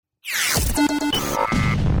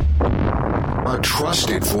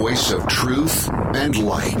trusted voice of truth and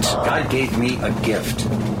light. God gave me a gift.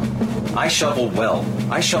 I shovel well.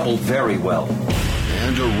 I shovel very well.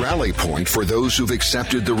 And a rally point for those who've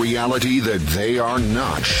accepted the reality that they are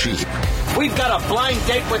not sheep. We've got a blind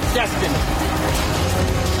date with destiny.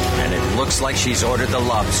 And it looks like she's ordered the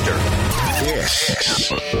lobster.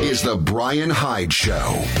 This is the Brian Hyde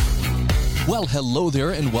Show. Well, hello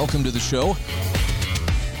there, and welcome to the show.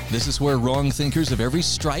 This is where wrong thinkers of every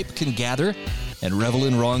stripe can gather and revel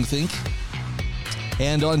in wrong think.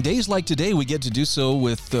 And on days like today, we get to do so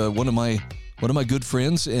with one of my good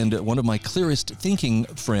friends and one of my clearest thinking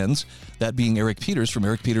friends, that being Eric Peters from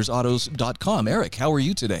ericpetersautos.com. Eric, how are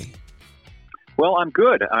you today? Well, I'm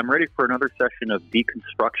good. I'm ready for another session of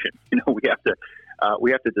deconstruction. We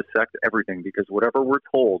have to dissect everything, because whatever we're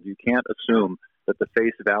told, you can't assume that the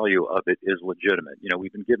face value of it is legitimate.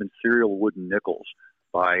 We've been given serial wooden nickels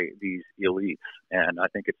by these elites, and I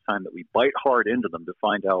think it's time that we bite hard into them to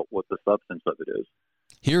find out what the substance of it is.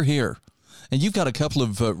 Hear, hear. And you've got a couple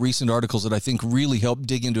of recent articles that I think really help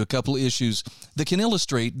dig into a couple of issues that can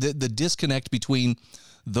illustrate the disconnect between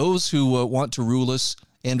those who want to rule us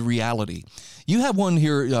and reality. You have one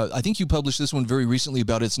here, I think you published this one very recently,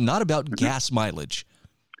 about it's not about gas mileage.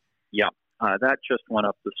 Yeah, that just went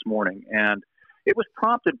up this morning, and it was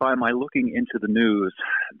prompted by my looking into the news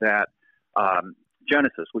that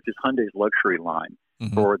Genesis, which is Hyundai's luxury line,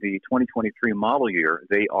 for the 2023 model year,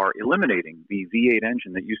 they are eliminating the V8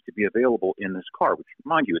 engine that used to be available in this car, which,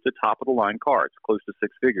 mind you, it's a top-of-the-line car. It's close to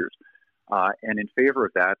six figures. And in favor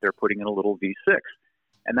of that, they're putting in a little V6.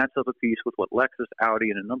 And that's of a piece with what Lexus, Audi,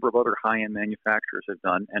 and a number of other high-end manufacturers have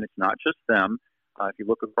done. And it's not just them. If you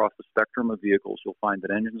look across the spectrum of vehicles, you'll find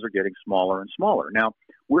that engines are getting smaller and smaller. Now,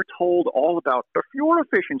 we're told all about the fuel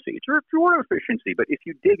efficiency. It's fuel efficiency. But if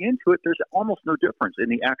you dig into it, there's almost no difference in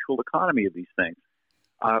the actual economy of these things.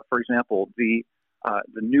 For example, the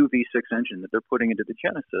new V6 engine that they're putting into the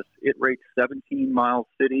Genesis, it rates 17 miles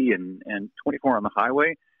city and 24 on the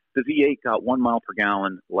highway. The V8 got 1 mile per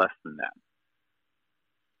gallon less than that.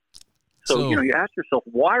 So, you ask yourself,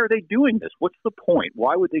 why are they doing this? What's the point?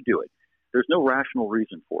 Why would they do it? There's no rational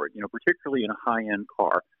reason for it, particularly in a high-end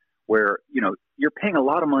car where, you're paying a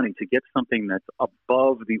lot of money to get something that's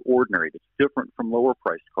above the ordinary, that's different from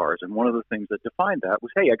lower-priced cars. And one of the things that defined that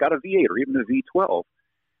was, hey, I got a V8 or even a V12.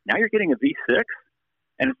 Now you're getting a V6,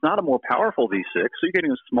 and it's not a more powerful V6, so you're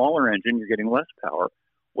getting a smaller engine, you're getting less power.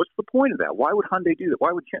 What's the point of that? Why would Hyundai do that?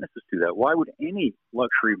 Why would Genesis do that? Why would any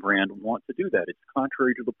luxury brand want to do that? It's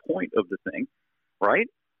contrary to the point of the thing, right?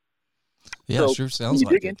 Yeah, so sure sounds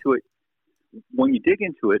like it. When you dig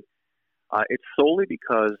into it, it's solely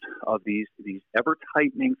because of these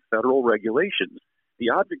ever-tightening federal regulations, the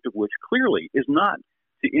object of which clearly is not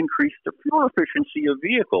to increase the fuel efficiency of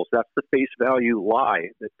vehicles. That's the face value lie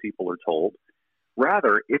that people are told.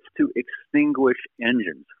 Rather, it's to extinguish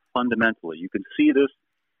engines fundamentally. You can see this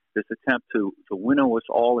attempt to winnow us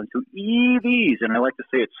all into EVs, and I like to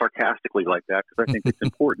say it sarcastically like that because I think it's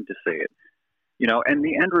important to say it. And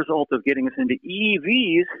the end result of getting us into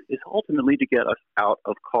EVs is ultimately to get us out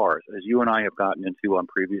of cars, as you and I have gotten into on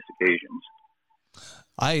previous occasions.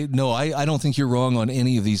 I don't think you're wrong on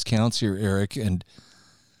any of these counts here, Eric, and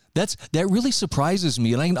that really surprises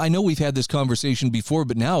me. And I know we've had this conversation before,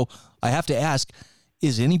 but now I have to ask,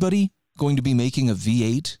 is anybody going to be making a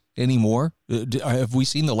V8 anymore? Have we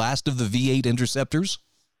seen the last of the V8 Interceptors?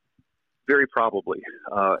 Very probably.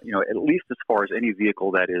 At least as far as any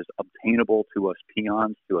vehicle that is obtainable to us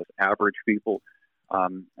peons, to us average people. I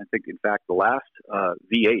think, in fact, the last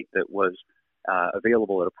V8 that was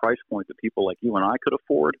available at a price point that people like you and I could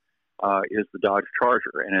afford is the Dodge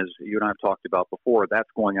Charger. And as you and I have talked about before, that's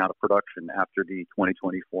going out of production after the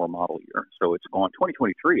 2024 model year. So it's gone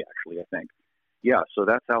 2023, actually, I think. Yeah, so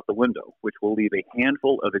that's out the window, which will leave a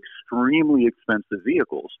handful of extremely expensive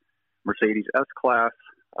vehicles, Mercedes S-Class,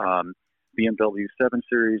 BMW 7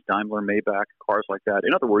 Series, Daimler Maybach, cars like that.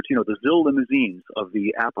 In other words, the ZIL limousines of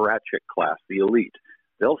the apparatchik class, the elite,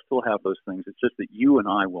 they'll still have those things. It's just that you and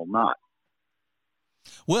I will not.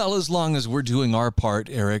 Well, as long as we're doing our part,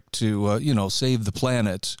 Eric, to, save the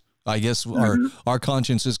planet, I guess our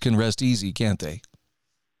consciences can rest easy, can't they?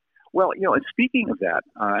 Well, and speaking of that,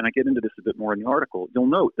 and I get into this a bit more in the article, you'll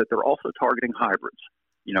note that they're also targeting hybrids,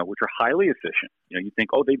 which are highly efficient. You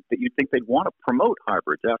think, you'd think they'd want to promote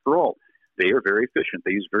hybrids. After all, they are very efficient.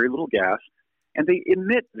 They use very little gas, and they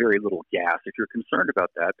emit very little gas, if you're concerned about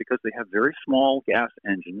that, because they have very small gas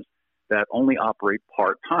engines that only operate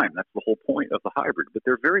part-time. That's the whole point of the hybrid. But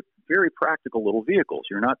they're very, very practical little vehicles.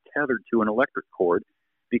 You're not tethered to an electric cord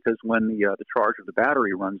because when the charge of the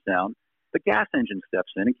battery runs down, the gas engine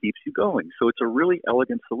steps in and keeps you going. So it's a really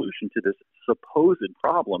elegant solution to this supposed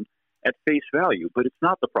problem at face value. But it's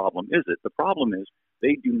not the problem, is it? The problem is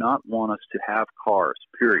they do not want us to have cars,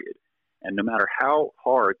 period. And no matter how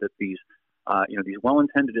hard that these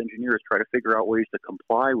well-intended engineers try to figure out ways to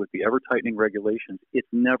comply with the ever-tightening regulations, it's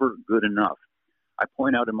never good enough. I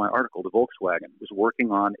point out in my article that Volkswagen was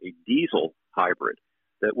working on a diesel hybrid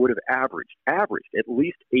that would have averaged at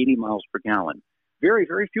least 80 miles per gallon. Very,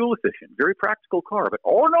 very fuel efficient, very practical car. But,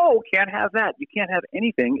 oh, no, can't have that. You can't have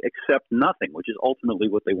anything except nothing, which is ultimately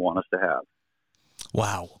what they want us to have.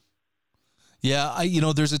 Wow. Yeah,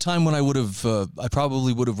 there's a time when I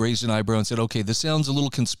probably would have raised an eyebrow and said, okay, this sounds a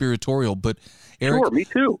little conspiratorial, but Eric, sure, me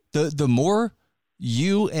too. The more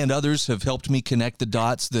you and others have helped me connect the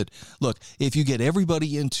dots that, look, if you get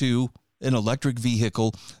everybody into an electric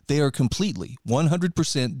vehicle, they are completely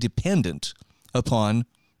 100% dependent upon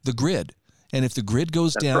the grid. And if the grid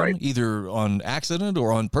goes That's down, right. either on accident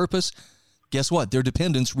or on purpose, guess what? Their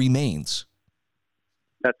dependence remains.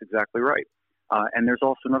 That's exactly right. And there's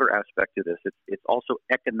also another aspect to this. It's also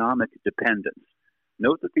economic dependence.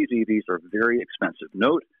 Note that these EVs are very expensive.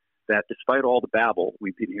 Note that despite all the babble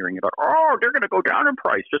we've been hearing about, they're going to go down in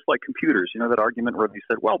price, just like computers. That argument where they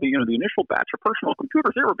said, well, the initial batch of personal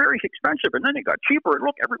computers, they were very expensive, and then they got cheaper, and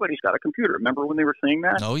look, everybody's got a computer. Remember when they were saying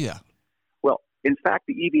that? Oh, yeah. Well, in fact,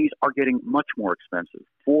 the EVs are getting much more expensive.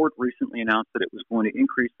 Ford recently announced that it was going to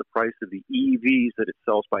increase the price of the EVs that it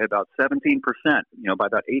sells by about 17%, by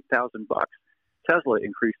about $8,000. Tesla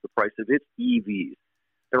increased the price of its EVs.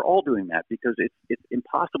 They're all doing that because it's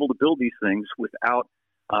impossible to build these things without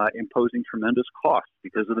imposing tremendous costs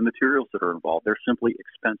because of the materials that are involved. They're simply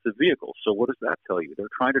expensive vehicles. So what does that tell you? They're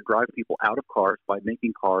trying to drive people out of cars by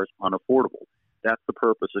making cars unaffordable. That's the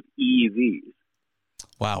purpose of EVs.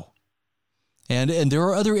 Wow. And there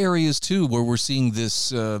are other areas, too, where we're seeing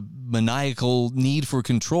this maniacal need for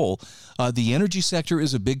control. The energy sector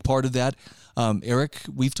is a big part of that. Eric,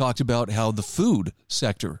 we've talked about how the food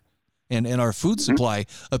sector and our food supply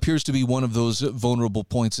appears to be one of those vulnerable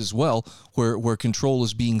points as well, where control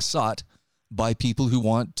is being sought by people who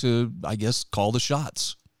want to, I guess, call the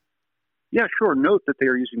shots. Yeah, sure. Note that they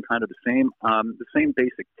are using kind of the same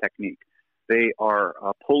basic technique. They are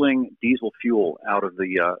pulling diesel fuel out of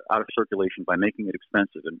circulation by making it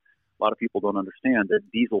expensive. And a lot of people don't understand that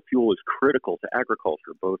diesel fuel is critical to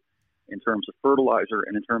agriculture, both in terms of fertilizer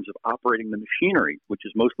and in terms of operating the machinery, which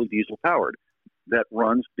is mostly diesel powered, that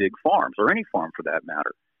runs big farms, or any farm for that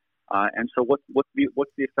matter. And so what's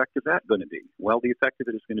the effect of that going to be? Well, the effect of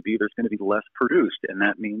it is going to be there's going to be less produced, and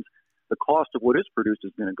that means the cost of what is produced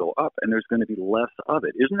is going to go up, and there's going to be less of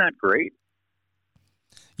it. Isn't that great?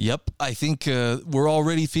 Yep. I think we're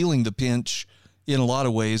already feeling the pinch in a lot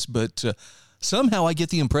of ways, but somehow I get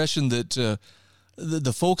the impression that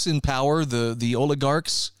the folks in power, the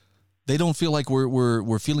oligarchs, they don't feel like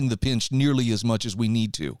we're feeling the pinch nearly as much as we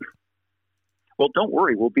need to. Well, don't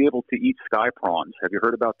worry. We'll be able to eat sky prawns. Have you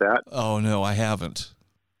heard about that? Oh, no, I haven't.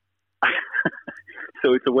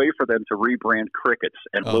 So it's a way for them to rebrand crickets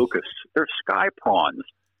and locusts. They're sky prawns.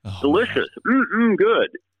 Delicious. Good.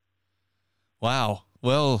 Wow.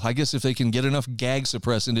 Well, I guess if they can get enough gag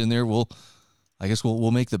suppressant in there, we'll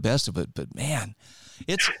make the best of it. But man,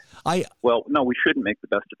 Well, no, we shouldn't make the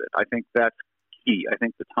best of it. I think that's key. I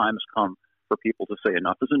think the time has come for people to say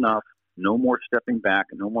enough is enough. No more stepping back,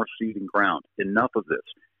 no more ceding ground. Enough of this.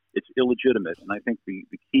 It's illegitimate. And I think the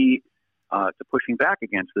key to pushing back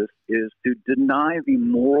against this is to deny the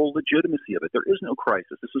moral legitimacy of it. There is no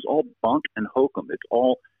crisis. This is all bunk and hokum. It's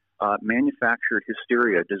all manufactured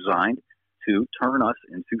hysteria designed to turn us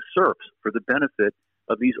into serfs for the benefit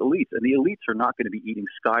of these elites. And the elites are not going to be eating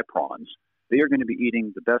sky prawns. They are going to be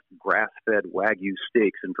eating the best grass-fed Wagyu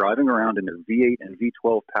steaks and driving around in their V8 and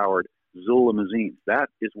V12-powered Zul limousines. That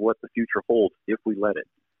is what the future holds if we let it.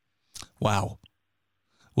 Wow.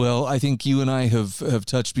 Well, I think you and I have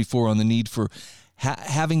touched before on the need for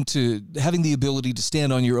having the ability to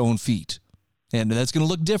stand on your own feet. And that's going to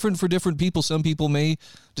look different for different people. Some people may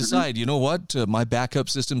decide, you know what, my backup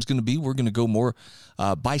system is going to be, we're going to go more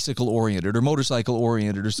bicycle-oriented or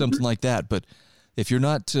motorcycle-oriented or something like that. But if you're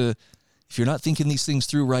not thinking these things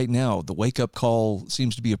through right now, the wake-up call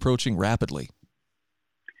seems to be approaching rapidly.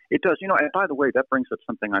 It does. And by the way, that brings up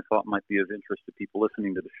something I thought might be of interest to people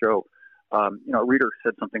listening to the show. A reader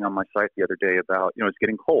said something on my site the other day about, it's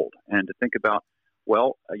getting cold, and to think about,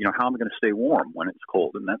 well, how am I going to stay warm when it's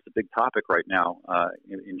cold? And that's a big topic right now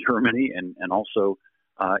in Germany and also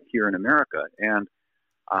here in America. And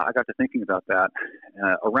I got to thinking about that.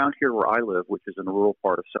 Around here where I live, which is in a rural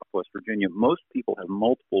part of Southwest Virginia, most people have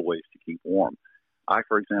multiple ways to keep warm.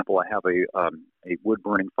 For example, I have a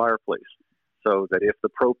wood-burning fireplace, so that if the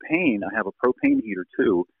propane, I have a propane heater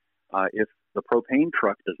too, if the propane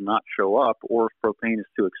truck does not show up or if propane is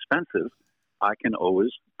too expensive, I can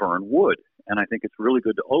always burn wood. And I think it's really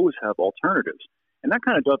good to always have alternatives. And that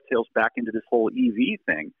kind of dovetails back into this whole EV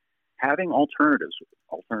thing. Having alternatives,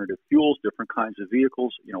 alternative fuels, different kinds of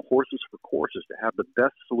vehicles, horses for courses, to have the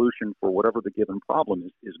best solution for whatever the given problem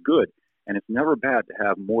is good. And it's never bad to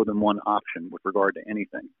have more than one option with regard to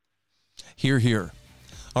anything. Hear, hear.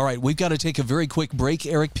 All right, we've got to take a very quick break.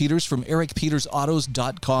 Eric Peters from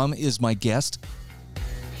ericpetersautos.com is my guest.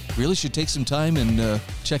 Really should take some time and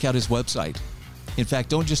check out his website. In fact,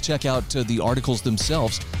 don't just check out the articles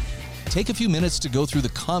themselves. Take a few minutes to go through the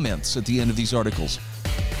comments at the end of these articles.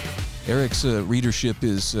 Eric's readership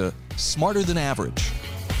is smarter than average.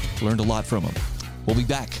 Learned a lot from him. We'll be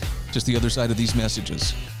back just the other side of these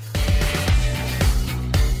messages.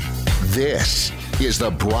 This is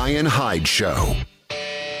the Brian Hyde Show.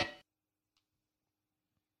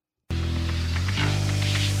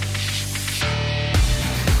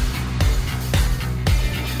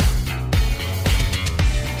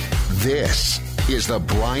 This is the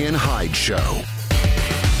Brian Hyde Show.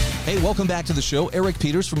 Hey, welcome back to the show. Eric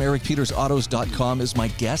Peters from ericpetersautos.com is my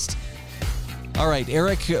guest. All right,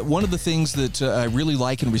 Eric, one of the things that I really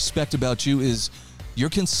like and respect about you is you're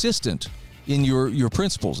consistent in your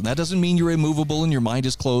principles. And that doesn't mean you're immovable and your mind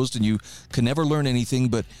is closed and you can never learn anything,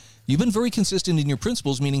 but you've been very consistent in your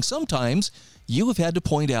principles, meaning sometimes you have had to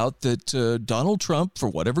point out that Donald Trump, for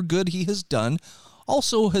whatever good he has done,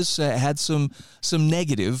 also has had some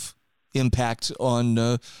negative impact on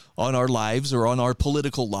our lives or on our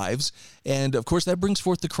political lives. And, of course, that brings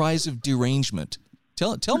forth the cries of derangement.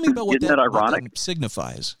 Tell me about what that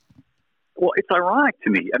signifies. Well, it's ironic to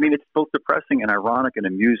me. I mean, it's both depressing and ironic and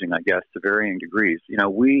amusing, I guess, to varying degrees.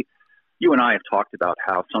 You and I have talked about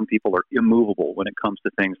how some people are immovable when it comes to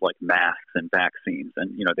things like masks and vaccines.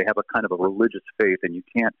 And, they have a kind of a religious faith, and you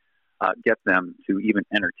can't get them to even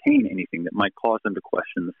entertain anything that might cause them to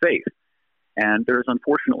question the faith. And there's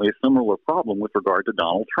unfortunately a similar problem with regard to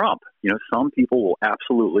Donald Trump. Some people will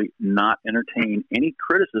absolutely not entertain any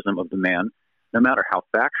criticism of the man, no matter how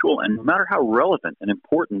factual and no matter how relevant and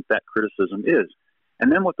important that criticism is. And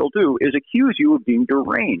then what they'll do is accuse you of being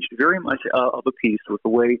deranged, very much of a piece with the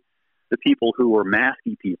way the people who are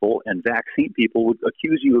masky people and vaccine people would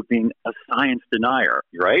accuse you of being a science denier,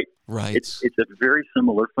 right? Right. It's a very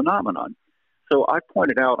similar phenomenon. So I've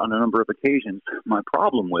pointed out on a number of occasions my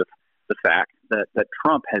problem with the fact that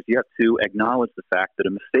Trump has yet to acknowledge the fact that a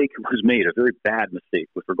mistake was made, a very bad mistake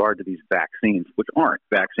with regard to these vaccines, which aren't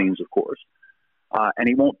vaccines, of course. And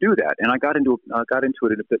he won't do that. And I got into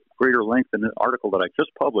it at a bit greater length in an article that I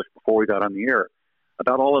just published before we got on the air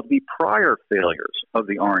about all of the prior failures of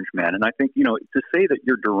the Orange Man. And I think, to say that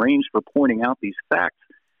you're deranged for pointing out these facts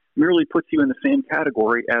merely puts you in the same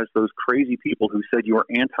category as those crazy people who said you are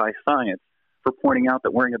anti-science for pointing out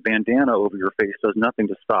that wearing a bandana over your face does nothing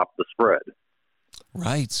to stop the spread.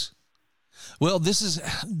 Right. Well, this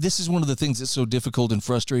is one of the things that's so difficult and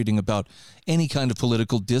frustrating about any kind of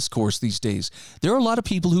political discourse these days. There are a lot of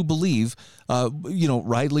people who believe,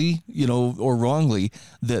 rightly, or wrongly,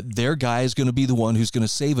 that their guy is going to be the one who's going to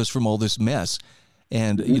save us from all this mess.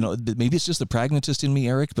 And, maybe it's just the pragmatist in me,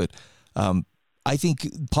 Eric, but I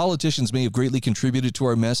think politicians may have greatly contributed to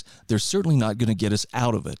our mess. They're certainly not going to get us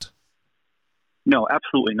out of it. No,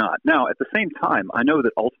 absolutely not. Now, at the same time, I know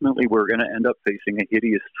that ultimately we're going to end up facing a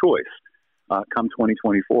hideous choice come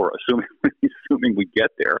 2024. Assuming we get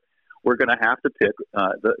there, we're going to have to pick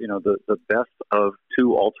the best of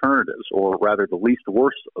two alternatives, or rather the least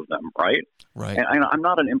worst of them, right? Right. And I'm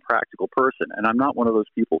not an impractical person, and I'm not one of those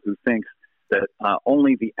people who thinks that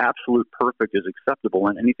only the absolute perfect is acceptable,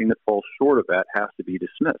 and anything that falls short of that has to be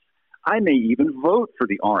dismissed. I may even vote for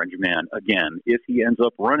the Orange Man again if he ends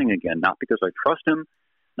up running again, not because I trust him,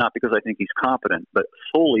 not because I think he's competent, but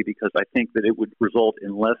solely because I think that it would result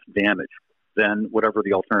in less damage than whatever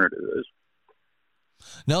the alternative is.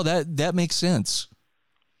 No, that makes sense.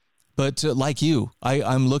 But like you,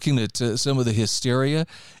 I'm looking at some of the hysteria,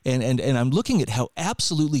 and I'm looking at how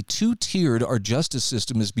absolutely two-tiered our justice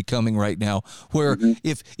system is becoming right now, where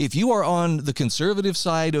if you are on the conservative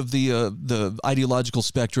side of the ideological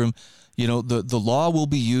spectrum, the law will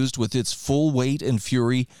be used with its full weight and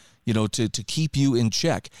fury, to keep you in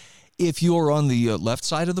check. If you're on the left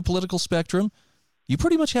side of the political spectrum, you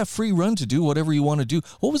pretty much have free run to do whatever you want to do.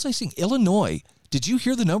 What was I saying? Illinois. Did you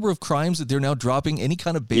hear the number of crimes that they're now dropping any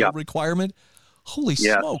kind of bail requirement? Holy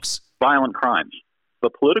smokes. Violent crimes.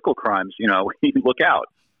 But political crimes, look out.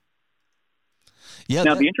 Yeah.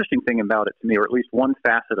 Now, the interesting thing about it to me, or at least one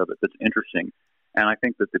facet of it that's interesting, and I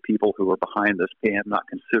think that the people who are behind this may have not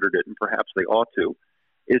considered it, and perhaps they ought to,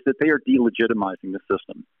 is that they are delegitimizing the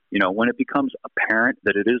system. When it becomes apparent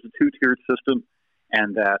that it is a two-tiered system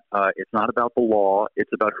and that it's not about the law,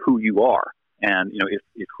 it's about who you are. And,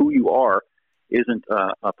 if who you are isn't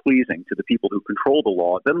pleasing to the people who control the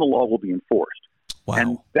law, then the law will be enforced. Wow.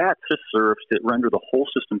 And that just serves to render the whole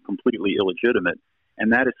system completely illegitimate,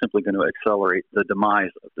 and that is simply going to accelerate the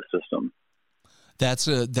demise of the system. That's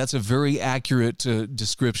a very accurate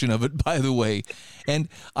description of it, by the way. And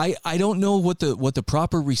I don't know what the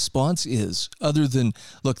proper response is, other than,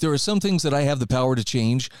 look, there are some things that I have the power to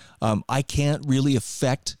change. I can't really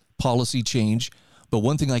affect policy change, but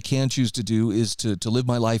one thing I can choose to do is to live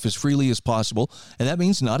my life as freely as possible, and that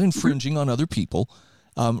means not infringing on other people,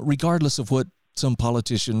 regardless of what some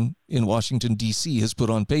politician in Washington, D.C. has put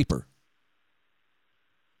on paper.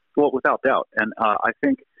 Well, without doubt. And I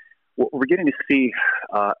think what we're getting to see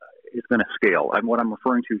is going to scale. And what I'm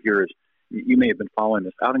referring to here is, you may have been following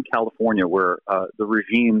this, out in California where the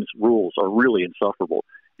regime's rules are really insufferable.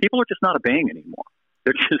 People are just not obeying anymore.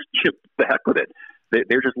 They're just chipped back with it.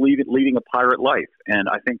 They're just leading a pirate life. And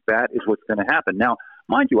I think that is what's going to happen. Now,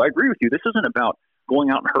 mind you, I agree with you. This isn't about going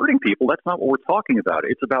out and hurting people. That's not what we're talking about.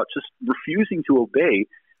 It's about just refusing to obey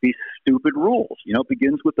these stupid rules. It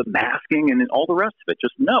begins with the masking and all the rest of it.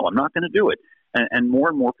 Just, no, I'm not going to do it. And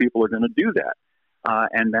more people are going to do that.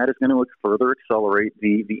 And that is going to further accelerate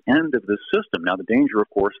the end of this system. Now, the danger, of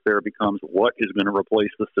course, there becomes what is going to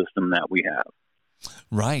replace the system that we have.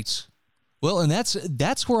 Right. Well, and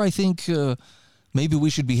that's where I think maybe we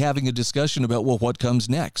should be having a discussion about, well, what comes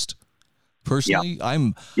next. Personally,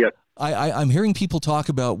 yeah. I'm hearing people talk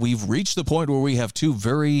about we've reached the point where we have two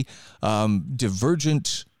very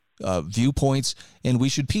divergent viewpoints, and we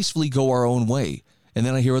should peacefully go our own way. And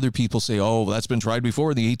then I hear other people say, oh, that's been tried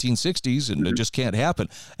before in the 1860s, and it just can't happen.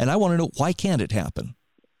 And I want to know, why can't it happen?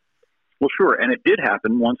 Well, sure, and it did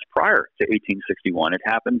happen once prior to 1861. It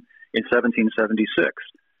happened in 1776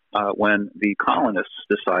 when the colonists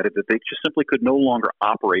decided that they just simply could no longer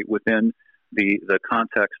operate within the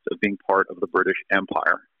context of being part of the British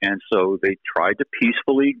Empire. And so they tried to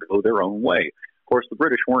peacefully go their own way. Of course, the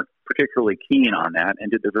British weren't particularly keen on that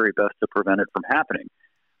and did their very best to prevent it from happening.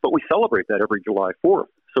 But we celebrate that every July 4th.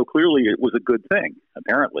 So clearly it was a good thing,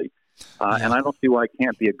 apparently. And I don't see why it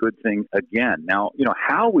can't be a good thing again. Now,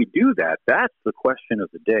 how we do that, that's the question of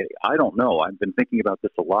the day. I don't know. I've been thinking about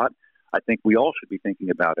this a lot. I think we all should be thinking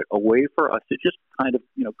about it. A way for us to just kind of,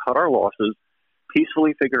 cut our losses,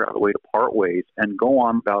 peacefully figure out a way to part ways and go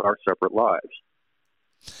on about our separate lives.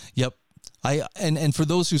 Yep. And for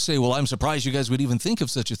those who say, well, I'm surprised you guys would even think of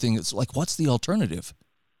such a thing. It's like, what's the alternative?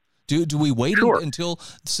 Do we wait until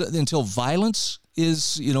violence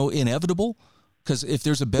is, inevitable? Because if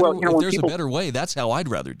there's a better better way, that's how I'd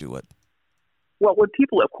rather do it. Well, when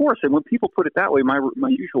people put it that way, my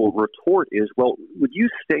usual retort is, well, would you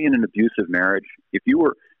stay in an abusive marriage if you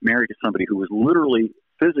were married to somebody who was literally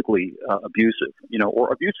physically abusive,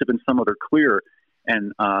 or abusive in some other clear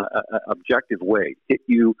and objective way, hit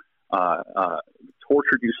you,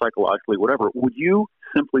 tortured you psychologically, whatever? Would you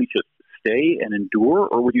simply just stay and endure,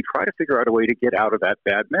 or would you try to figure out a way to get out of that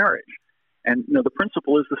bad marriage? And the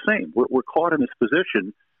principle is the same. We're caught in this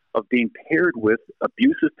position of being paired with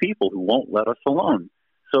abusive people who won't let us alone.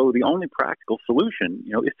 So the only practical solution,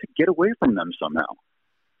 is to get away from them somehow.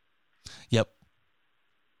 Yep.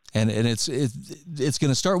 And it's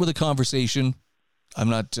going to start with a conversation. I'm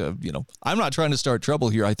not trying to start trouble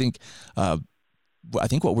here. I think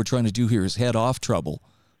what we're trying to do here is head off trouble.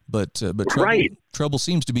 But trouble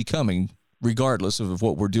seems to be coming regardless of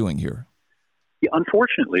what we're doing here. Yeah,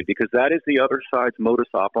 unfortunately, because that is the other side's modus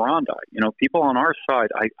operandi. People on our side,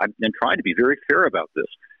 I've been trying to be very fair about this.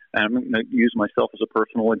 And I'm going to use myself as a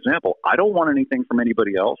personal example. I don't want anything from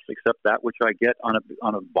anybody else except that which I get on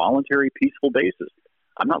a voluntary, peaceful basis.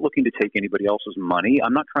 I'm not looking to take anybody else's money.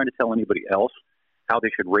 I'm not trying to tell anybody else how they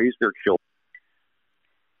should raise their children.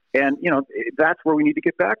 And, that's where we need to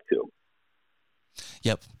get back to.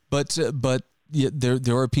 Yep. But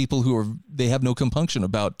there are people who they have no compunction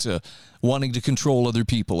about wanting to control other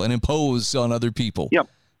people and impose on other people. Yep.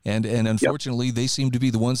 And unfortunately, they seem to be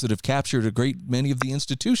the ones that have captured a great many of the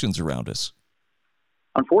institutions around us.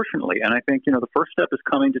 Unfortunately. And I think, the first step is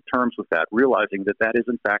coming to terms with that, realizing that is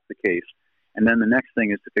in fact the case. And then the next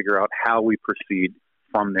thing is to figure out how we proceed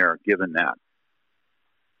from there, given that.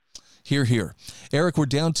 Hear, hear. Eric, we're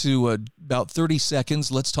down to about 30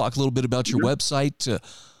 seconds. Let's talk a little bit about your website.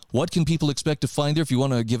 What can people expect to find there? If you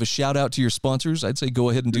want to give a shout out to your sponsors, I'd say go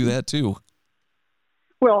ahead and do that too.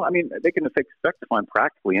 Well, they can expect to find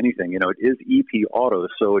practically anything. It is EP Auto,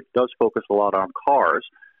 so it does focus a lot on cars.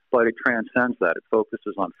 but it transcends that. It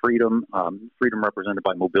focuses on freedom, freedom represented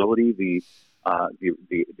by mobility, the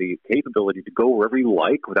capability to go wherever you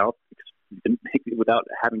like without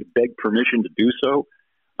having to beg permission to do so.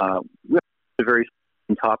 We have very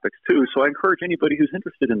topics too, so I encourage anybody who's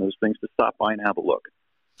interested in those things to stop by and have a look.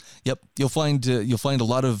 Yep, you'll find a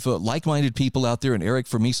lot of like-minded people out there, and Eric,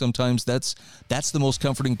 for me, sometimes that's the most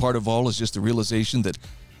comforting part of all, is just the realization that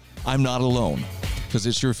I'm not alone, because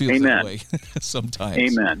it sure feels that way sometimes.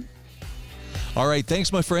 Amen. All right,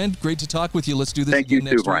 thanks, my friend. Great to talk with you. Let's do this Thank again you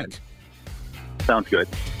next too, Brian. week. Sounds good.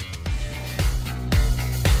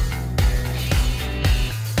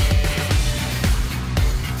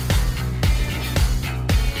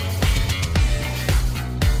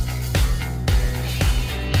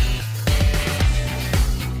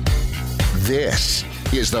 This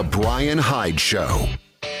is The Brian Hyde Show.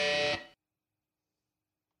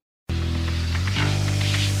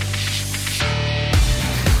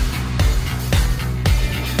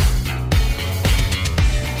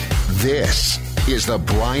 This is The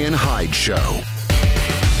Brian Hyde Show.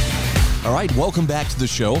 All right, welcome back to the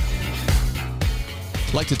show.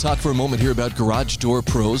 I'd like to talk for a moment here about Garage Door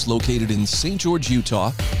Pros, located in St. George,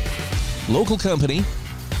 Utah. Local company.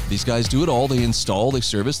 These guys do it all. They install, they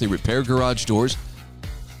service, they repair garage doors,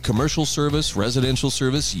 commercial service, residential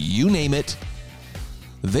service, you name it.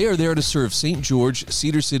 They are there to serve St. George,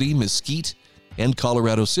 Cedar City, Mesquite, and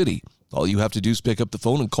Colorado City. All you have to do is pick up the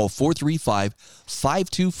phone and call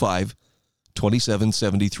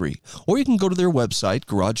 435-525-2773. Or you can go to their website,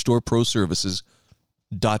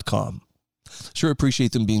 garagedoorproservices.com. Sure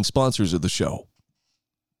appreciate them being sponsors of the show.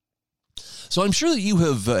 So I'm sure that you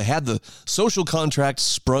have had the social contract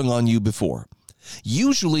sprung on you before.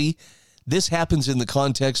 Usually, this happens in the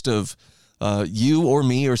context of you or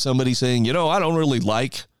me or somebody saying, I don't really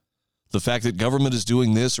like the fact that government is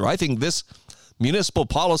doing this, or I think this municipal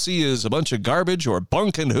policy is a bunch of garbage or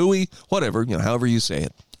bunk and hooey, whatever, however you say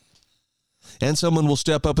it. And someone will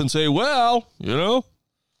step up and say, well,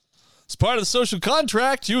 it's part of the social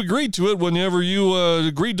contract. You agreed to it whenever you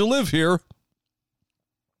agreed to live here.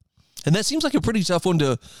 And that seems like a pretty tough one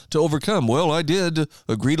to overcome. Well, I did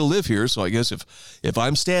agree to live here, so I guess if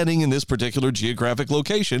I'm standing in this particular geographic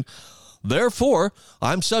location, therefore,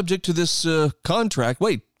 I'm subject to this contract.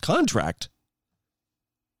 Wait, contract?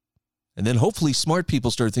 And then hopefully smart people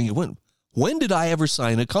start thinking, when did I ever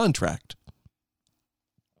sign a contract?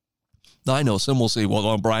 Now, I know some will say,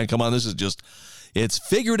 well, Brian, come on, it's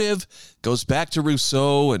figurative, goes back to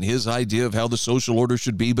Rousseau and his idea of how the social order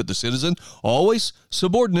should be, but the citizen always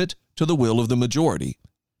subordinate to the will of the majority.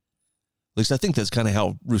 At least I think that's kind of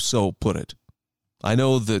how Rousseau put it. I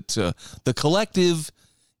know that the collective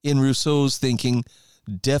in Rousseau's thinking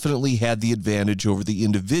definitely had the advantage over the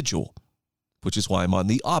individual, which is why I'm on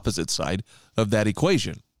the opposite side of that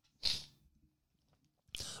equation.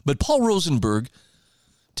 But Paul Rosenberg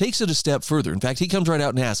takes it a step further. In fact, he comes right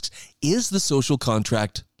out and asks, is the social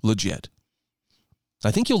contract legit?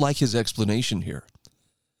 I think you'll like his explanation here.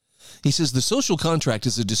 He says the social contract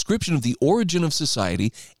is a description of the origin of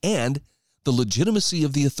society and the legitimacy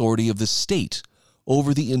of the authority of the state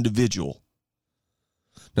over the individual.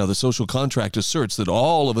 Now, the social contract asserts that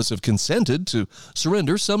all of us have consented to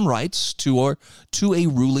surrender some rights to a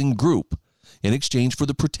ruling group in exchange for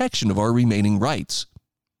the protection of our remaining rights.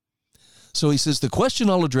 So he says the question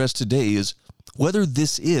I'll address today is whether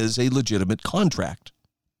this is a legitimate contract.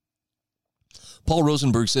 Paul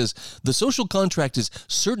Rosenberg says the social contract is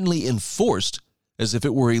certainly enforced as if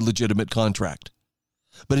it were a legitimate contract.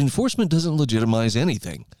 But enforcement doesn't legitimize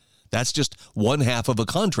anything. That's just one half of a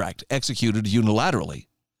contract executed unilaterally.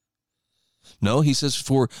 No, he says,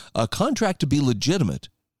 for a contract to be legitimate,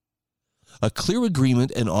 a clear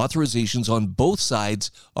agreement and authorizations on both sides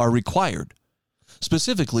are required.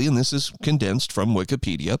 Specifically, and this is condensed from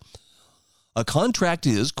Wikipedia, a contract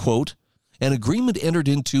is, quote, an agreement entered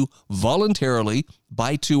into voluntarily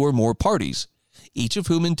by two or more parties, each of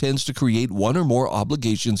whom intends to create one or more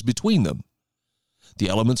obligations between them. The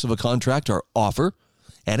elements of a contract are offer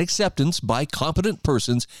and acceptance by competent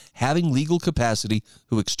persons having legal capacity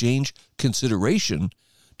who exchange consideration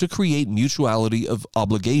to create mutuality of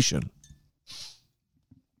obligation.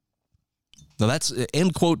 Now, that's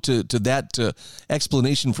end quote to that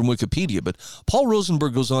explanation from Wikipedia. But Paul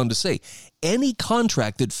Rosenberg goes on to say, any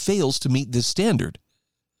contract that fails to meet this standard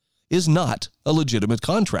is not a legitimate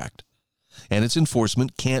contract, and its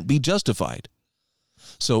enforcement can't be justified.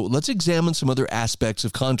 So let's examine some other aspects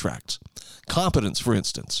of contracts. Competence, for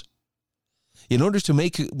instance. In order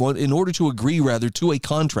to agree to a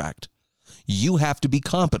contract, you have to be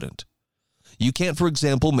competent. You can't, for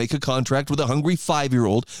example, make a contract with a hungry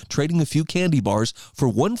 5-year-old, trading a few candy bars for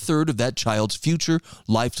 1/3 of that child's future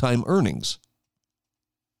lifetime earnings.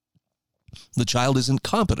 The child isn't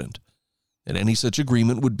competent, and any such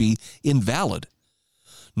agreement would be invalid.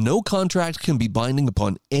 No contract can be binding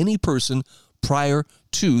upon any person prior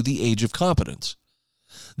to the age of competence.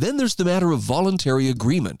 Then there's the matter of voluntary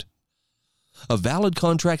agreement. A valid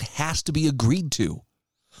contract has to be agreed to.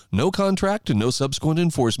 No contract and no subsequent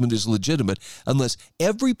enforcement is legitimate unless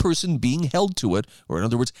every person being held to it, or in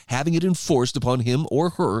other words, having it enforced upon him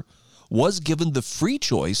or her, was given the free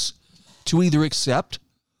choice to either accept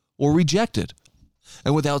or reject it.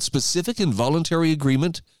 And without specific and voluntary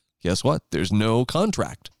agreement, guess what? There's no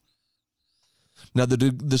contract. Now,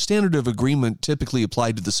 the standard of agreement typically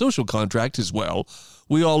applied to the social contract is, well,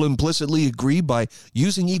 we all implicitly agree by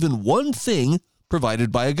using even one thing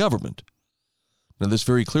provided by a government. Now, this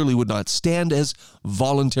very clearly would not stand as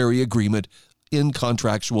voluntary agreement in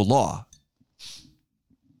contractual law.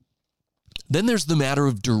 Then there's the matter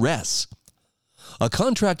of duress. A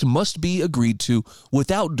contract must be agreed to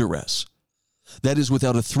without duress. That is,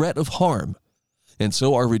 without a threat of harm. And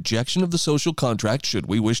so our rejection of the social contract, should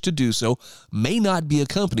we wish to do so, may not be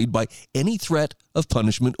accompanied by any threat of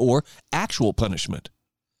punishment or actual punishment.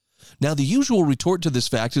 Now, the usual retort to this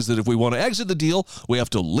fact is that if we want to exit the deal, we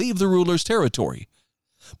have to leave the ruler's territory.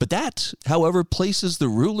 But that, however, places the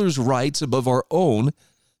ruler's rights above our own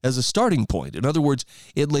as a starting point. In other words,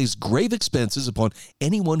 it lays grave expenses upon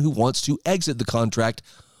anyone who wants to exit the contract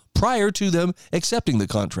prior to them accepting the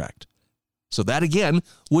contract. So that, again,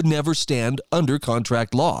 would never stand under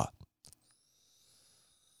contract law.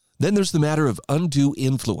 Then there's the matter of undue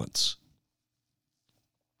influence.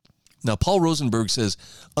 Now, Paul Rosenberg says,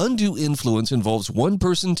 undue influence involves one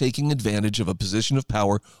person taking advantage of a position of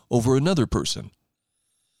power over another person.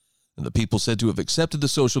 And the people said to have accepted the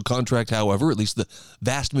social contract, however, at least the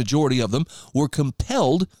vast majority of them, were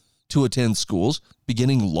compelled to attend schools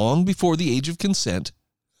beginning long before the age of consent,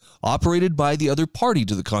 operated by the other party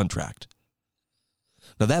to the contract.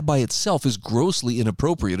 Now, that by itself is grossly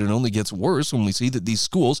inappropriate and only gets worse when we see that these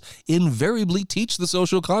schools invariably teach the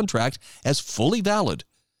social contract as fully valid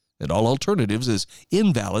and all alternatives as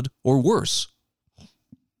invalid or worse.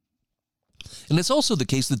 And it's also the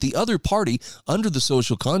case that the other party under the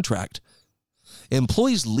social contract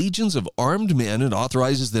employs legions of armed men and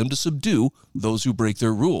authorizes them to subdue those who break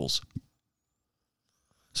their rules.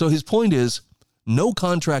 So his point is, no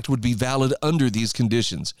contract would be valid under these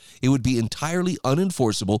conditions. It would be entirely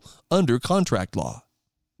unenforceable under contract law.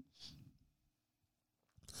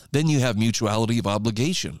 Then you have mutuality of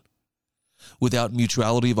obligation. Without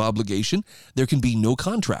mutuality of obligation, there can be no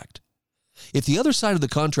contract. If the other side of the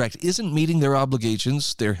contract isn't meeting their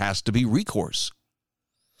obligations, there has to be recourse.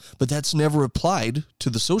 But that's never applied to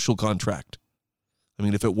the social contract. I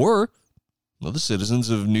mean, if it were, well, the citizens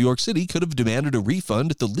of New York City could have demanded a refund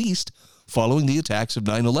at the least following the attacks of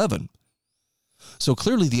 9/11. So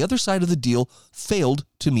clearly the other side of the deal failed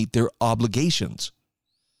to meet their obligations.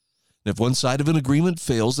 And if one side of an agreement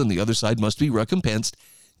fails, then the other side must be recompensed.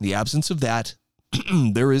 In the absence of that,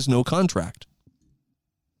 there is no contract.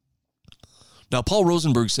 Now, Paul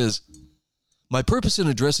Rosenberg says, my purpose in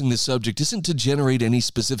addressing this subject isn't to generate any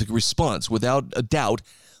specific response. Without a doubt,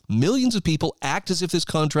 millions of people act as if this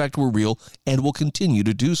contract were real and will continue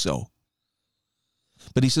to do so.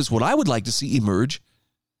 But he says, what I would like to see emerge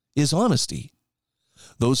is honesty.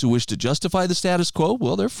 Those who wish to justify the status quo,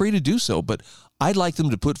 well, they're free to do so, but I'd like them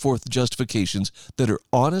to put forth justifications that are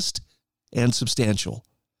honest and substantial,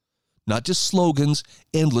 not just slogans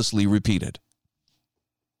endlessly repeated.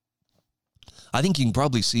 I think you can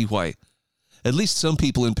probably see why at least some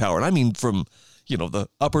people in power, and I mean from, the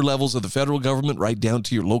upper levels of the federal government right down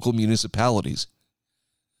to your local municipalities,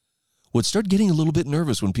 would start getting a little bit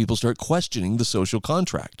nervous when people start questioning the social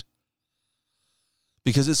contract.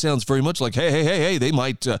 Because it sounds very much like, hey, they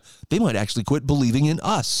might actually quit believing in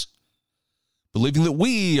us. Believing that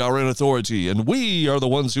we are in authority and we are the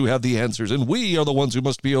ones who have the answers and we are the ones who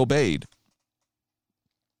must be obeyed.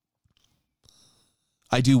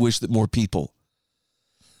 I do wish that more people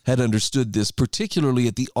had understood this, particularly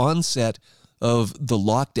at the onset of the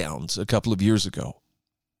lockdowns a couple of years ago.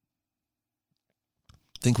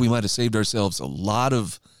 I think we might have saved ourselves a lot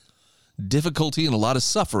of difficulty and a lot of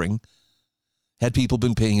suffering had people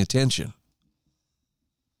been paying attention.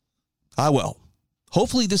 Well,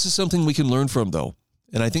 hopefully this is something we can learn from, though.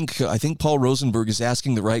 And I think Paul Rosenberg is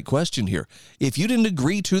asking the right question here. If you didn't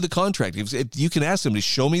agree to the contract, if you can ask them to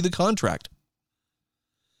show me the contract.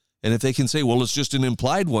 And if they can say, well, it's just an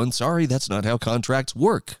implied one, sorry, that's not how contracts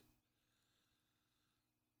work.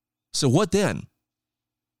 So what then?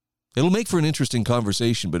 It'll make for an interesting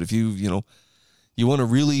conversation, but if you want to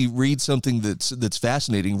really read something that's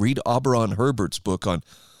fascinating, read Auberon Herbert's book on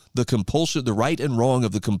the right and wrong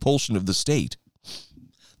of the compulsion of the state.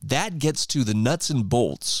 That gets to the nuts and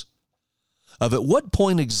bolts of at what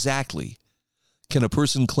point exactly can a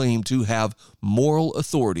person claim to have moral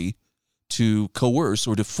authority to coerce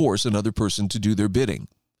or to force another person to do their bidding.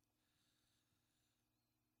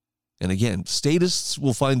 And again, statists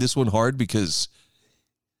will find this one hard because,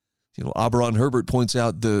 Auberon Herbert points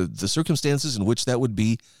out the circumstances in which that would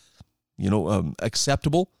be,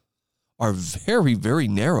 acceptable are very, very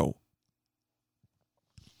narrow.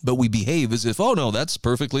 But we behave as if, oh no, that's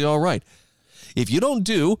perfectly all right. If you don't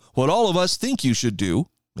do what all of us think you should do,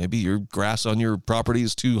 maybe your grass on your property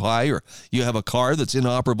is too high or you have a car that's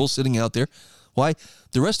inoperable sitting out there, why,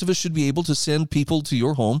 the rest of us should be able to send people to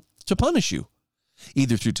your home to punish you,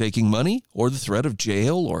 either through taking money or the threat of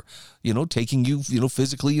jail or, taking you,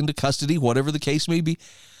 physically into custody, whatever the case may be.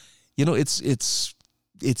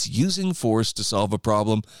 It's using force to solve a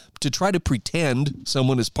problem, to try to pretend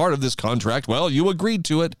someone is part of this contract. Well, you agreed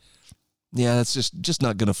to it. Yeah, that's just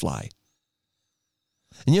not going to fly.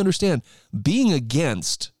 And you understand, being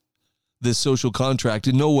against this social contract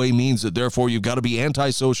in no way means that therefore you've got to be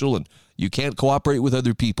antisocial and you can't cooperate with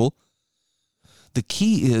other people. The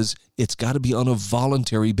key is it's got to be on a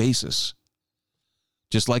voluntary basis.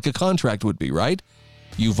 Just like a contract would be, right?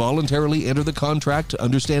 You voluntarily enter the contract,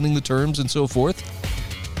 understanding the terms and so forth.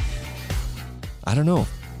 I don't know.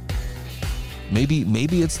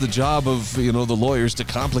 Maybe it's the job of, the lawyers to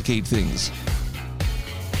complicate things.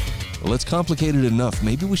 Well, it's complicated enough.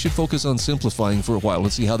 Maybe we should focus on simplifying for a while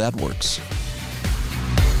and see how that works.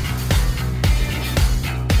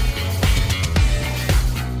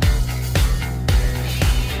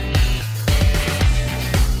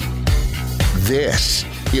 This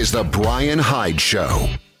is The Brian Hyde Show.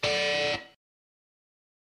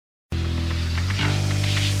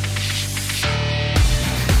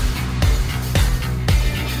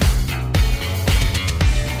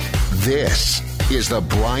 This is The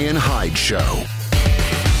Brian Hyde Show.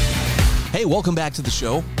 Hey, welcome back to the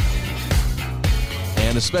show.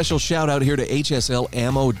 And a special shout out here to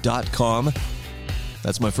HSLammo.com.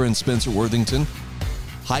 That's my friend Spencer Worthington.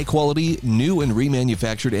 High quality, new and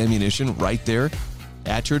remanufactured ammunition right there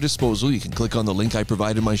at your disposal. You can click on the link I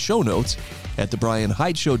provide in my show notes at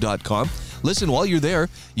thebrianhydeshow.com. Listen, while you're there,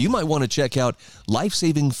 you might want to check out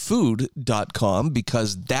lifesavingfood.com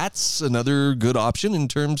because that's another good option in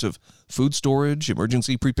terms of food storage,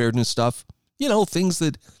 emergency preparedness stuff, things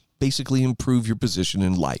that basically improve your position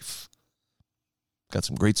in life. Got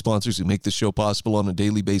some great sponsors who make this show possible on a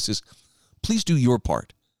daily basis. Please do your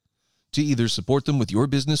part to either support them with your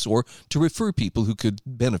business or to refer people who could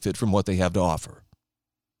benefit from what they have to offer.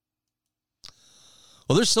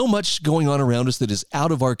 Well, there's so much going on around us that is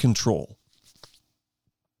out of our control.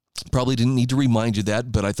 Probably didn't need to remind you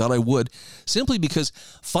that, but I thought I would, simply because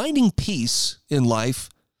finding peace in life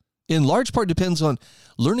in large part depends on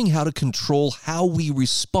learning how to control how we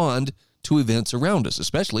respond to events around us,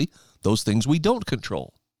 especially those things we don't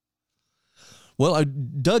control. Well, I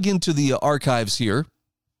dug into the archives here,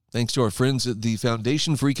 thanks to our friends at the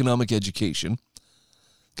Foundation for Economic Education.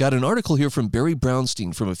 Got an article here from Barry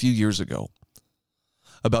Brownstein from a few years ago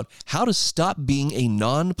about how to stop being a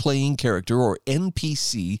non-playing character, or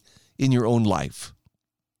NPC, in your own life.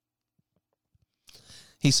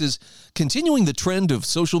 He says, continuing the trend of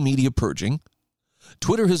social media purging,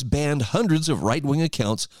 Twitter has banned hundreds of right-wing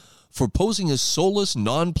accounts for posing as soulless,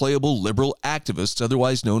 non-playable liberal activists,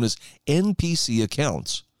 otherwise known as NPC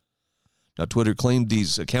accounts. Now, Twitter claimed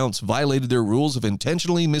these accounts violated their rules of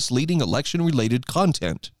intentionally misleading election-related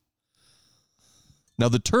content. Now,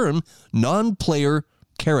 the term non-player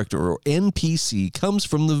character, or NPC, comes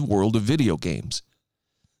from the world of video games.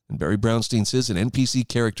 And Barry Brownstein says an NPC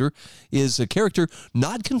character is a character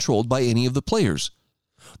not controlled by any of the players.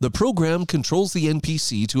 The program controls the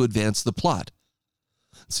NPC to advance the plot.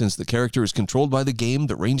 Since the character is controlled by the game,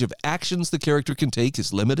 the range of actions the character can take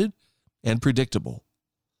is limited and predictable.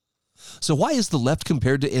 So why is the left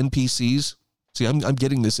compared to NPCs? See, I'm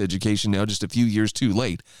getting this education now just a few years too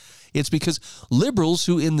late. It's because liberals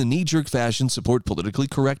who in the knee-jerk fashion support politically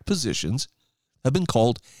correct positions have been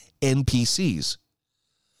called NPCs.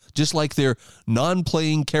 Just like they're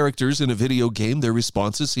non-playing characters in a video game, their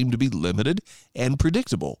responses seem to be limited and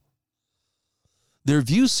predictable. Their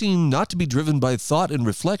views seem not to be driven by thought and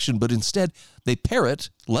reflection, but instead they parrot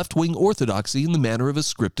left-wing orthodoxy in the manner of a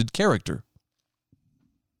scripted character.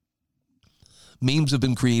 Memes have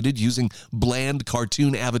been created using bland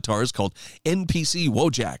cartoon avatars called NPC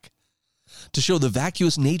Wojak. To show the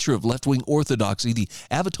vacuous nature of left-wing orthodoxy, the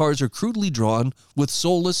avatars are crudely drawn with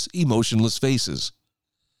soulless, emotionless faces.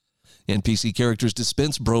 NPC characters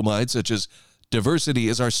dispense bromides such as, "Diversity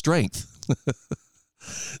is our strength."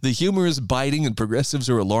 The humor is biting, and progressives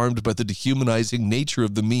are alarmed by the dehumanizing nature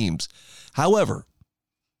of the memes. However,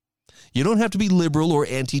 you don't have to be liberal or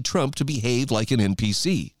anti-Trump to behave like an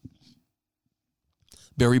NPC.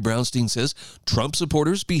 Barry Brownstein says Trump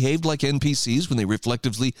supporters behaved like NPCs when they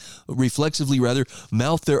reflexively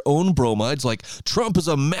mouth their own bromides like, "Trump is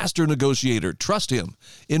a master negotiator, trust him,"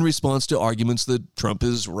 in response to arguments that Trump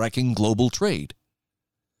is wrecking global trade.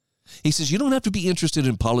 He says you don't have to be interested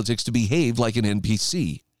in politics to behave like an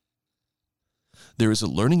NPC. There is a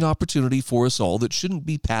learning opportunity for us all that shouldn't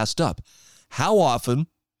be passed up. How often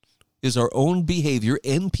is our own behavior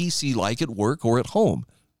NPC-like at work or at home?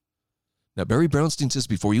 Now, Barry Brownstein says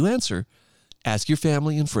before you answer, ask your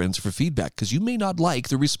family and friends for feedback because you may not like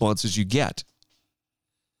the responses you get.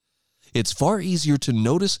 It's far easier to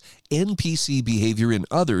notice NPC behavior in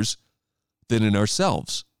others than in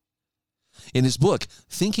ourselves. In his book,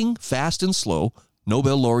 Thinking Fast and Slow,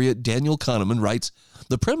 Nobel laureate Daniel Kahneman writes,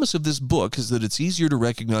 "The premise of this book is that it's easier to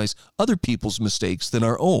recognize other people's mistakes than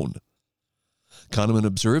our own." Kahneman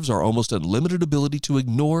observes our almost unlimited ability to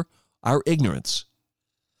ignore our ignorance.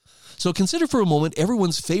 So consider for a moment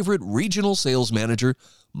everyone's favorite regional sales manager,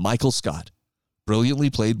 Michael Scott, brilliantly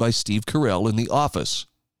played by Steve Carell in The Office.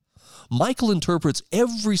 Michael interprets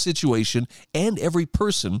every situation and every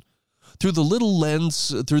person through the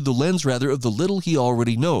lens of the little he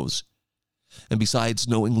already knows. And besides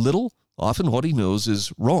knowing little, often what he knows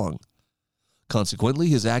is wrong. Consequently,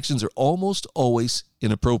 his actions are almost always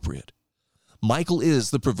inappropriate. Michael is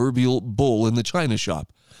the proverbial bull in the china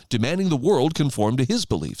shop, demanding the world conform to his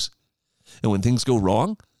beliefs. And when things go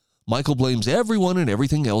wrong, Michael blames everyone and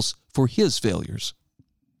everything else for his failures.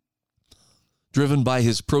 Driven by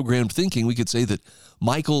his programmed thinking, we could say that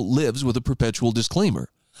Michael lives with a perpetual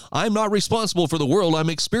disclaimer. I'm not responsible for the world I'm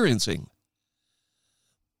experiencing.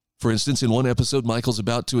 For instance, in one episode, Michael's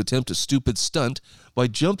about to attempt a stupid stunt by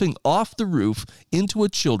jumping off the roof into a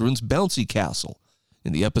children's bouncy castle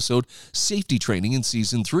in the episode Safety Training in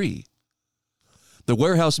Season 3. The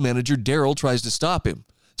warehouse manager, Daryl, tries to stop him,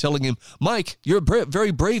 telling him, "Mike, you're a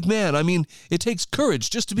very brave man. I mean, it takes courage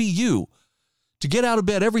just to be you. To get out of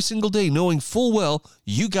bed every single day knowing full well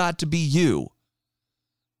you got to be you."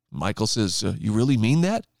 Michael says, "You really mean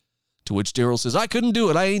that?" To which Daryl says, "I couldn't do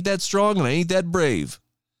it. I ain't that strong and I ain't that brave."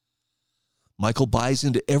 Michael buys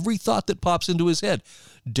into every thought that pops into his head.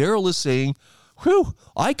 Daryl is saying, "Whew,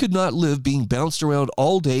 I could not live being bounced around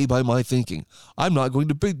all day by my thinking. I'm not going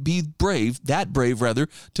to be brave,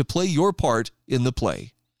 to play your part in the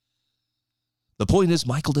play." The point is,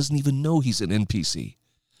 Michael doesn't even know he's an NPC.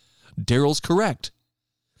 Daryl's correct.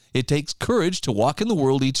 It takes courage to walk in the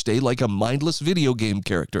world each day like a mindless video game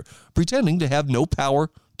character, pretending to have no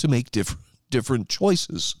power to make different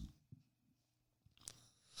choices.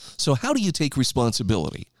 So how do you take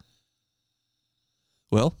responsibility?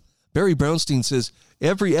 Well, Barry Brownstein says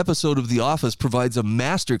every episode of The Office provides a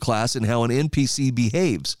masterclass in how an NPC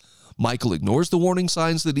behaves. Michael ignores the warning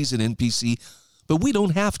signs that he's an NPC, but we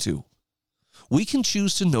don't have to. We can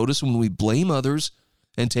choose to notice when we blame others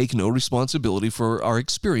and take no responsibility for our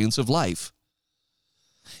experience of life.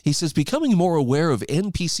 He says becoming more aware of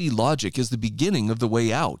NPC logic is the beginning of the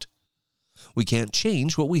way out. We can't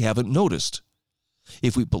change what we haven't noticed.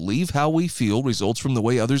 If we believe how we feel results from the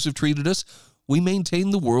way others have treated us, we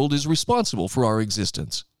maintain the world is responsible for our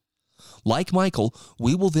existence. Like Michael,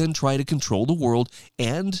 we will then try to control the world,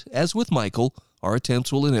 and, as with Michael, our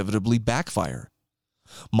attempts will inevitably backfire.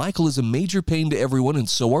 Michael is a major pain to everyone, and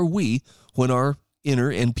so are we when our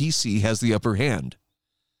inner NPC has the upper hand.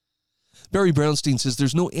 Barry Brownstein says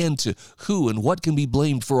there's no end to who and what can be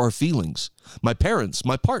blamed for our feelings. My parents,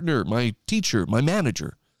 my partner, my teacher, my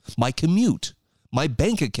manager, my commute, my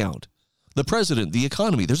bank account, the president, the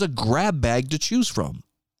economy. There's a grab bag to choose from.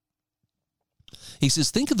 He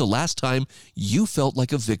says, think of the last time you felt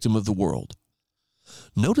like a victim of the world.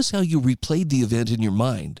 Notice how you replayed the event in your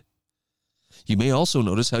mind. You may also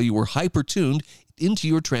notice how you were hyper-tuned into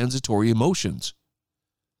your transitory emotions.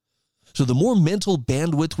 So the more mental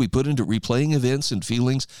bandwidth we put into replaying events and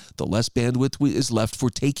feelings, the less bandwidth is left for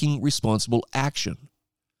taking responsible action.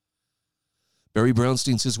 Barry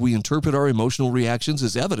Brownstein says we interpret our emotional reactions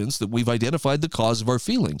as evidence that we've identified the cause of our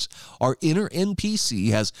feelings. Our inner NPC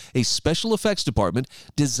has a special effects department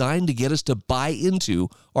designed to get us to buy into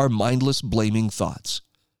our mindless blaming thoughts.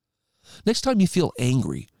 Next time you feel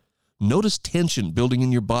angry, notice tension building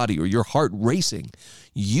in your body or your heart racing.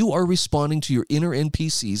 You are responding to your inner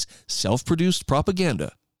NPC's self-produced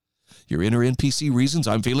propaganda. Your inner NPC reasons,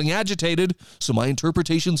 I'm feeling agitated, so my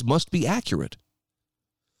interpretations must be accurate.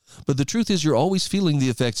 But the truth is you're always feeling the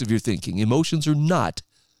effects of your thinking. Emotions are not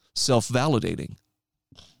self-validating.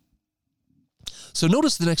 So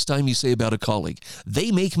notice the next time you say about a colleague,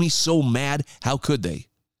 they make me so mad, how could they?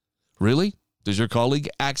 Really? Does your colleague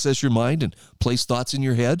access your mind and place thoughts in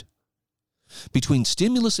your head? Between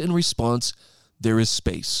stimulus and response, there is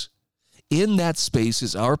space. In that space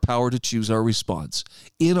is our power to choose our response.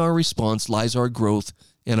 In our response lies our growth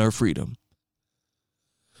and our freedom.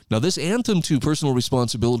 Now, this anthem to personal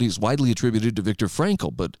responsibility is widely attributed to Viktor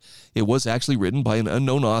Frankl, but it was actually written by an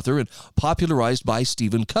unknown author and popularized by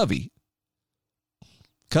Stephen Covey.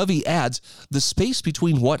 Covey adds, the space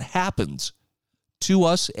between what happens to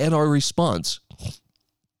us and our response,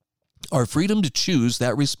 our freedom to choose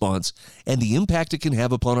that response, and the impact it can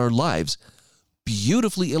have upon our lives,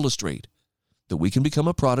 beautifully illustrate that we can become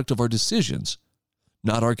a product of our decisions,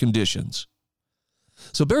 not our conditions.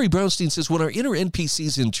 So Barry Brownstein says, when our inner NPC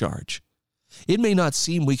is in charge, it may not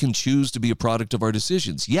seem we can choose to be a product of our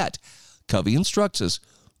decisions. Yet, Covey instructs us,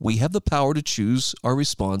 we have the power to choose our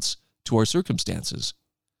response to our circumstances.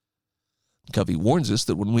 Covey warns us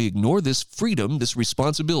that when we ignore this freedom, this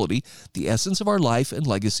responsibility, the essence of our life and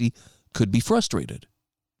legacy could be frustrated.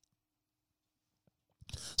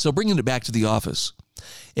 So bringing it back to the office,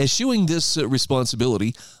 eschewing this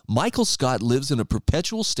responsibility, Michael Scott lives in a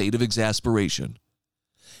perpetual state of exasperation.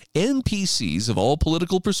 NPCs of all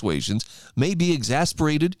political persuasions may be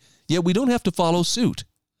exasperated, yet we don't have to follow suit.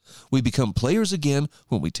 We become players again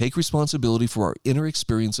when we take responsibility for our inner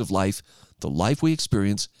experience of life. The life we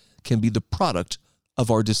experience can be the product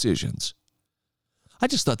of our decisions. I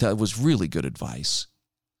just thought that was really good advice.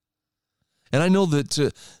 And I know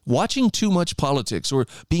that watching too much politics or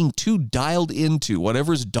being too dialed into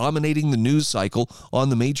whatever's dominating the news cycle on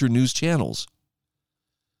the major news channels,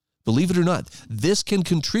 believe it or not, this can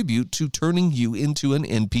contribute to turning you into an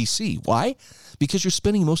NPC. Why? Because you're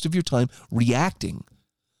spending most of your time reacting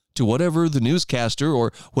to whatever the newscaster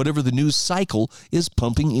or whatever the news cycle is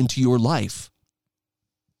pumping into your life.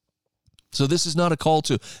 So this is not a call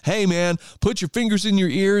to, hey man, put your fingers in your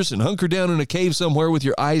ears and hunker down in a cave somewhere with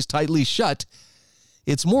your eyes tightly shut.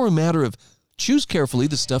 It's more a matter of choose carefully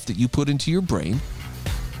the stuff that you put into your brain.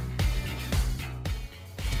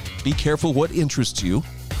 Be careful what interests you.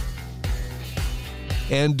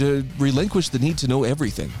 And relinquish the need to know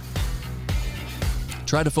everything.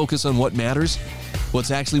 Try to focus on what matters,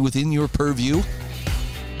 what's actually within your purview,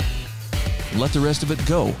 and let the rest of it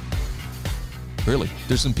go. Really,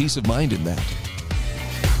 there's some peace of mind in that.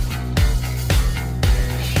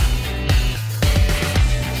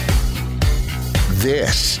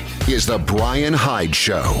 This is The Brian Hyde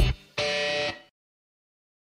Show.